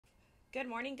Good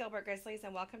morning, Gilbert Grizzlies,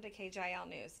 and welcome to KGIL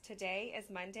News. Today is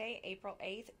Monday, April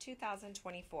 8th,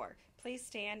 2024. Please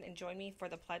stand and join me for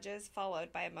the pledges,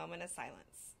 followed by a moment of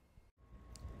silence.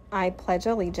 I pledge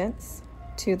allegiance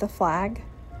to the flag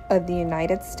of the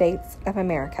United States of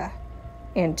America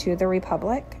and to the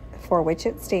republic for which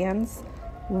it stands,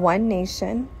 one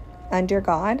nation, under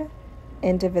God,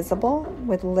 indivisible,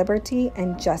 with liberty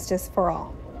and justice for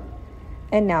all.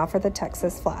 And now for the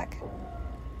Texas flag.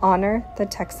 Honor the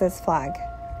Texas flag.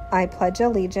 I pledge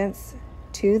allegiance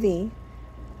to thee,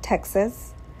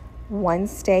 Texas, one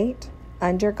state,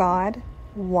 under God,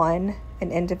 one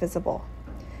and indivisible.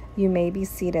 You may be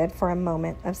seated for a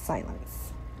moment of silence.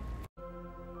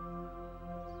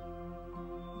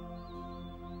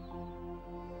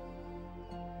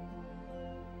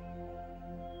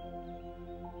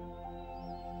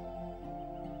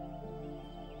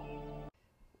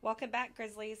 Welcome back,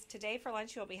 Grizzlies. Today for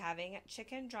lunch you'll be having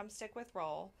chicken drumstick with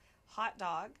roll, hot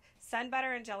dog, sun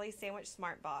butter and jelly sandwich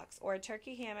smart box, or a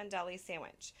turkey ham and deli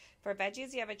sandwich. For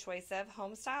veggies, you have a choice of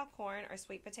home-style corn or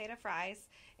sweet potato fries,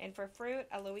 and for fruit,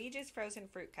 a Luigi's frozen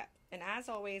fruit cup, and as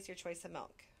always, your choice of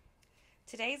milk.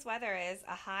 Today's weather is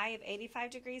a high of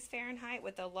 85 degrees Fahrenheit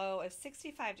with a low of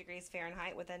 65 degrees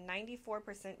Fahrenheit with a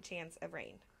 94% chance of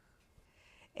rain.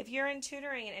 If you're in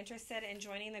tutoring and interested in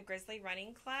joining the Grizzly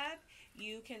Running Club,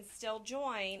 you can still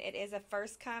join. It is a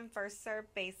first-come,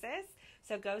 first-served basis,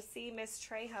 so go see Miss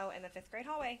Trejo in the 5th grade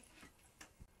hallway.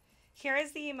 Here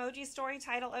is the emoji story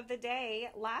title of the day.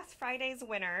 Last Friday's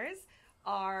winners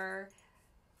are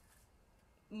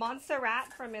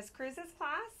Montserrat from Miss Cruz's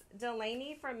class,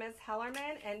 Delaney from Miss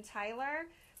Hellerman, and Tyler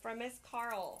from Miss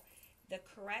Carl. The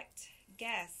correct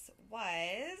guess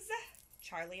was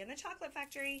Charlie and the Chocolate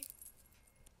Factory.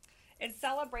 In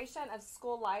celebration of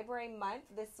School Library Month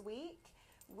this week,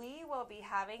 we will be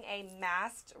having a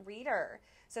masked reader.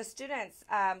 So students,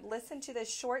 listen to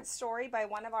this short story by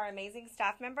one of our amazing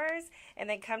staff members, and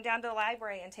then come down to the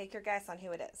library and take your guess on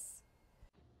who it is.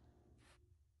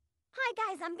 Hi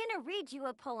guys, I'm gonna read you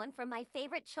a poem from my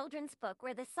favorite children's book,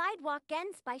 Where the Sidewalk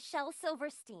Ends by Shel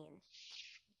Silverstein.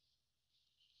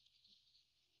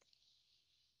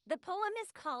 The poem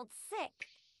is called Sick.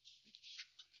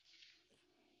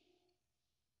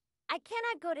 I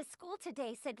cannot go to school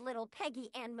today, said little Peggy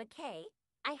Ann McKay.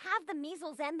 I have the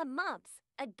measles and the mumps,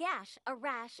 a gash, a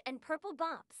rash, and purple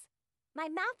bumps. My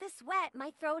mouth is wet,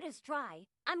 my throat is dry.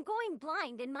 I'm going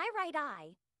blind in my right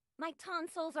eye. My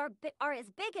tonsils are as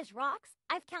big as rocks.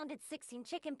 I've counted 16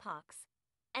 chicken pox.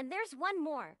 And there's one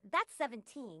more, that's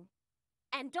 17.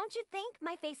 And don't you think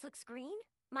my face looks green?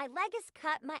 My leg is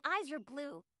cut, my eyes are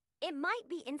blue. It might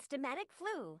be instamatic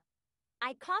flu.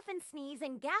 I cough and sneeze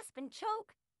and gasp and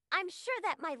choke. I'm sure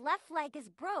that my left leg is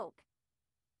broke.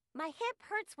 My hip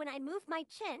hurts when I move my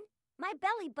chin. My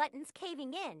belly button's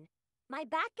caving in. My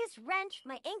back is wrenched,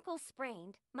 my ankle's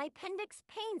sprained. My appendix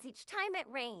pains each time it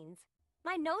rains.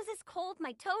 My nose is cold,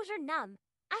 my toes are numb.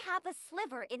 I have a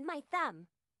sliver in my thumb.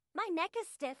 My neck is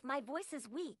stiff, my voice is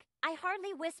weak. I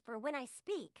hardly whisper when I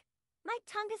speak. My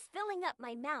tongue is filling up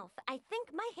my mouth. I think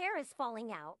my hair is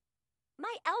falling out.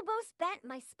 My elbow's bent,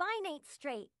 my spine ain't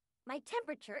straight. My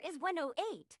temperature is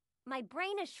 108. My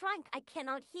brain is shrunk, I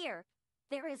cannot hear.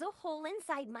 There is a hole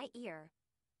inside my ear.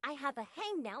 I have a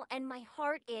hangnail and my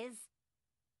heart is...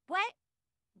 What?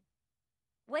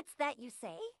 What's that you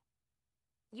say?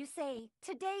 You say,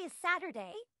 today is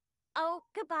Saturday. Oh,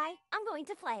 goodbye, I'm going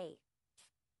to play.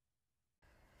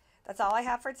 That's all I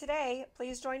have for today.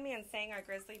 Please join me in saying our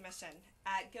Grizzly mission.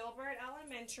 At Gilbert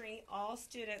Elementary, all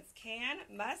students can,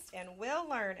 must, and will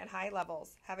learn at high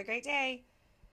levels. Have a great day.